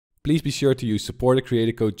please be sure to use supported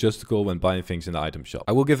creator code Justicul when buying things in the item shop.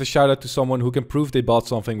 I will give a shout out to someone who can prove they bought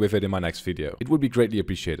something with it in my next video. It would be greatly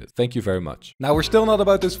appreciated. Thank you very much. Now we're still not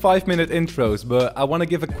about those 5-minute intros, but I want to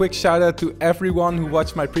give a quick shout out to everyone who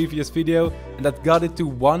watched my previous video and that got it to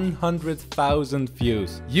 100,000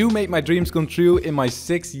 views. You made my dreams come true in my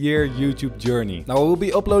 6-year YouTube journey. Now I will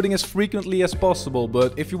be uploading as frequently as possible,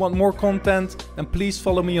 but if you want more content, then please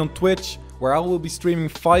follow me on Twitch, where I will be streaming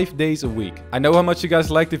 5 days a week. I know how much you guys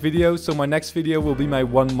like the video, so my next video will be my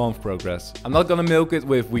 1 month progress. I'm not gonna milk it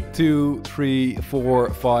with week 2, 3, 4,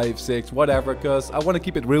 5, 6, whatever, cause I wanna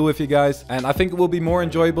keep it real with you guys. And I think it will be more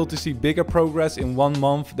enjoyable to see bigger progress in 1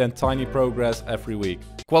 month than tiny progress every week.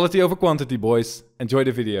 Quality over quantity, boys. Enjoy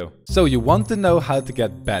the video. So you want to know how to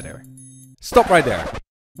get better. Stop right there.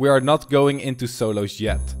 We are not going into solos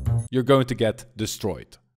yet. You're going to get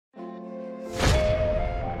destroyed.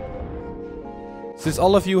 Since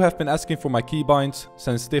all of you have been asking for my keybinds,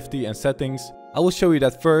 sensitivity and settings, I will show you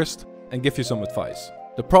that first and give you some advice.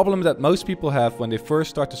 The problem that most people have when they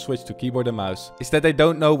first start to switch to keyboard and mouse is that they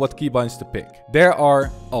don't know what keybinds to pick. There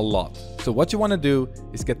are a lot. So what you want to do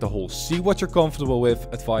is get the whole see what you're comfortable with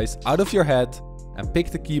advice out of your head and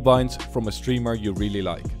pick the keybinds from a streamer you really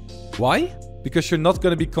like. Why? Because you're not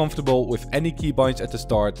going to be comfortable with any keybinds at the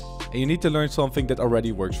start and you need to learn something that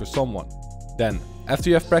already works for someone. Then, after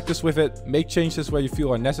you have practiced with it, make changes where you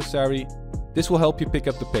feel are necessary. This will help you pick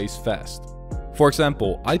up the pace fast. For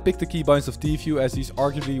example, I picked the keybinds of TView as he's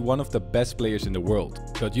arguably one of the best players in the world.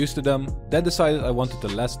 Got used to them, then decided I wanted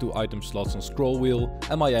the last 2 item slots on scroll wheel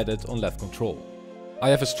and my edit on left control. I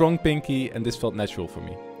have a strong pinky and this felt natural for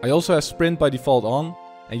me. I also have sprint by default on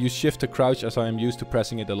and use shift to crouch as I am used to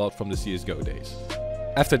pressing it a lot from the CSGO days.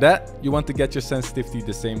 After that, you want to get your sensitivity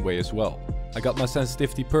the same way as well. I got my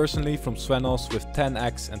sensitivity personally from Svenos with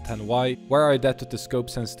 10x and 10y, where I adapted the scope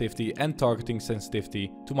sensitivity and targeting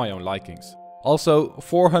sensitivity to my own likings. Also,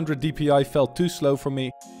 400 DPI felt too slow for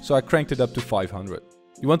me, so I cranked it up to 500.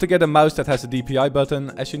 You want to get a mouse that has a DPI button,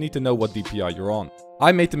 as you need to know what DPI you're on.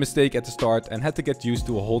 I made the mistake at the start and had to get used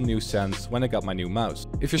to a whole new sense when I got my new mouse.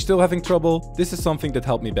 If you're still having trouble, this is something that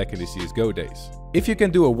helped me back in the CSGO days. If you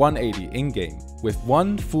can do a 180 in-game with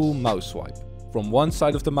one full mouse swipe, from one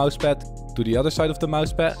side of the mousepad to the other side of the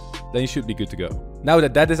mousepad, then you should be good to go. Now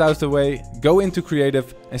that that is out of the way, go into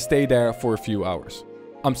creative and stay there for a few hours.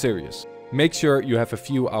 I'm serious. Make sure you have a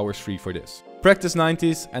few hours free for this. Practice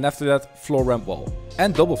 90s and after that floor ramp wall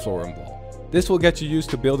and double floor ramp wall. This will get you used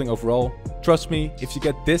to building overall. Trust me, if you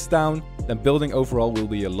get this down, then building overall will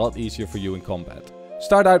be a lot easier for you in combat.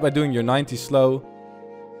 Start out by doing your 90s slow,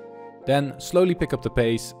 then slowly pick up the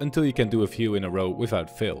pace until you can do a few in a row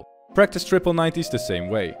without fail. Practice triple 90s the same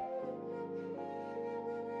way.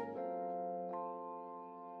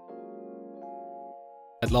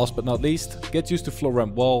 And last but not least, get used to floor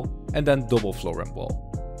ramp wall and then double floor ramp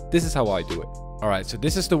wall. This is how I do it. Alright, so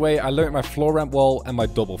this is the way I learned my floor ramp wall and my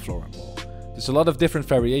double floor ramp wall. There's a lot of different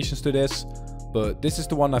variations to this, but this is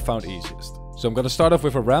the one I found easiest. So I'm gonna start off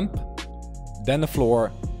with a ramp, then a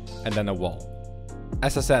floor, and then a wall.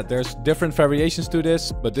 As I said, there's different variations to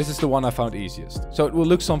this, but this is the one I found easiest. So it will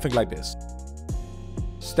look something like this.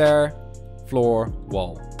 Stair, floor,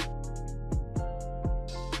 wall.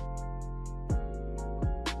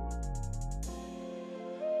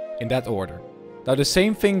 In that order. Now the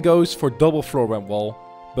same thing goes for double floor ramp wall,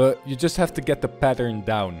 but you just have to get the pattern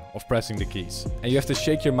down of pressing the keys. And you have to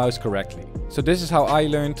shake your mouse correctly. So this is how I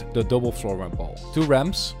learned the double floor ramp wall. 2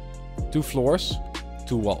 ramps, 2 floors,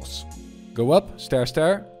 2 walls. Go up, stair,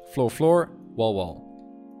 stair, floor, floor, wall,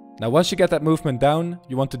 wall. Now once you get that movement down,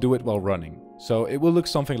 you want to do it while running. So it will look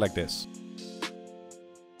something like this.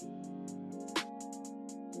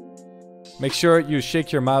 Make sure you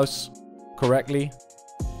shake your mouse correctly,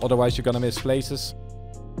 otherwise you're gonna miss places.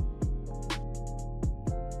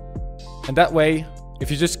 And that way, if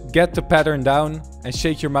you just get the pattern down and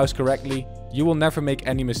shake your mouse correctly, you will never make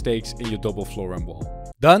any mistakes in your double floor ramp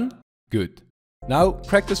wall. Done? Good. Now,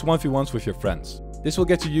 practice 1v1s with your friends. This will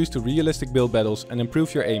get you used to realistic build battles and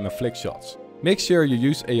improve your aim and flick shots. Make sure you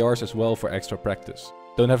use ARs as well for extra practice.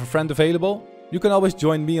 Don't have a friend available? You can always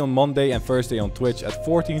join me on Monday and Thursday on Twitch at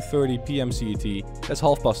 14:30 PM CET, that's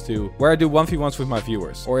 2:30, where I do 1v1s with my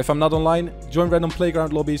viewers. Or if I'm not online, join random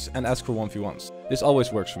playground lobbies and ask for 1v1s. This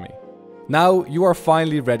always works for me. Now you are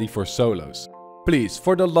finally ready for solos. Please,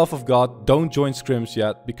 for the love of God, don't join scrims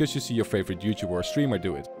yet because you see your favorite YouTuber or streamer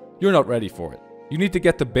do it. You're not ready for it. You need to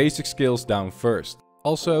get the basic skills down first.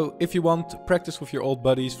 Also, if you want, practice with your old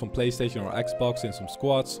buddies from PlayStation or Xbox in some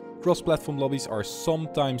squads. Cross-platform lobbies are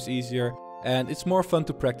sometimes easier and it's more fun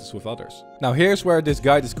to practice with others. Now here's where this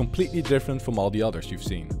guide is completely different from all the others you've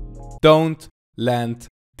seen. Don't land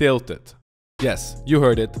Tilted. Yes, you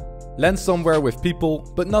heard it. Land somewhere with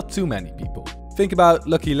people, but not too many people. Think about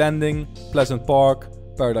Lucky Landing, Pleasant Park,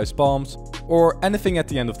 Paradise Palms, or anything at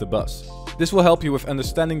the end of the bus. This will help you with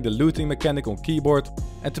understanding the looting mechanic on keyboard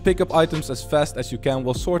and to pick up items as fast as you can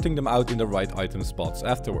while sorting them out in the right item spots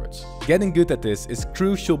afterwards. Getting good at this is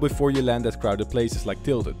crucial before you land at crowded places like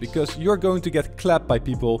Tilted, because you're going to get clapped by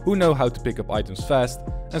people who know how to pick up items fast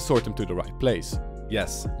and sort them to the right place.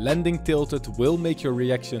 Yes, landing Tilted will make your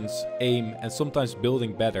reactions, aim and sometimes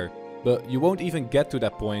building better, but you won't even get to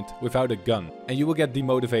that point without a gun and you will get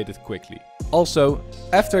demotivated quickly. Also,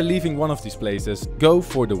 after leaving one of these places, go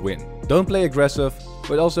for the win. Don't play aggressive,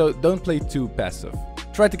 but also don't play too passive.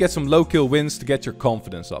 Try to get some low kill wins to get your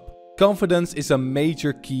confidence up. Confidence is a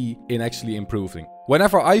major key in actually improving.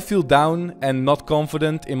 Whenever I feel down and not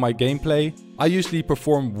confident in my gameplay, I usually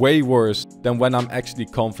perform way worse than when I'm actually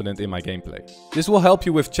confident in my gameplay. This will help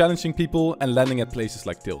you with challenging people and landing at places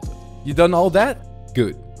like Tilted. You done all that?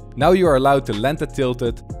 Good. Now you are allowed to land at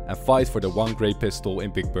Tilted and fight for the one grey pistol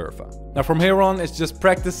in Big Bertha. Now from here on, it's just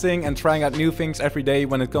practicing and trying out new things every day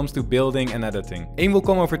when it comes to building and editing. Aim will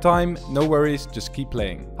come over time, no worries, just keep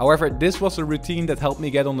playing. However, this was a routine that helped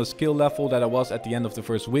me get on the skill level that I was at the end of the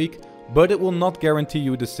first week, but it will not guarantee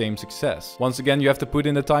you the same success. Once again, you have to put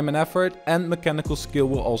in the time and effort, and mechanical skill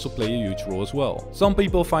will also play a huge role as well. Some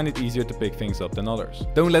people find it easier to pick things up than others.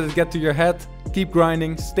 Don't let it get to your head, keep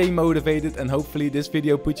grinding, stay motivated, and hopefully this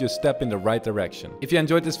video puts you a step in the right direction. If you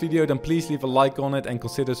enjoyed this video, then please leave a like on it and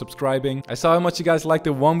consider subscribing. I saw how much you guys liked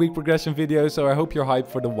the 1 week progression video, so I hope you're hyped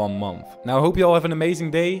for the 1 month. Now I hope you all have an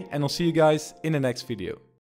amazing day, and I'll see you guys in the next video.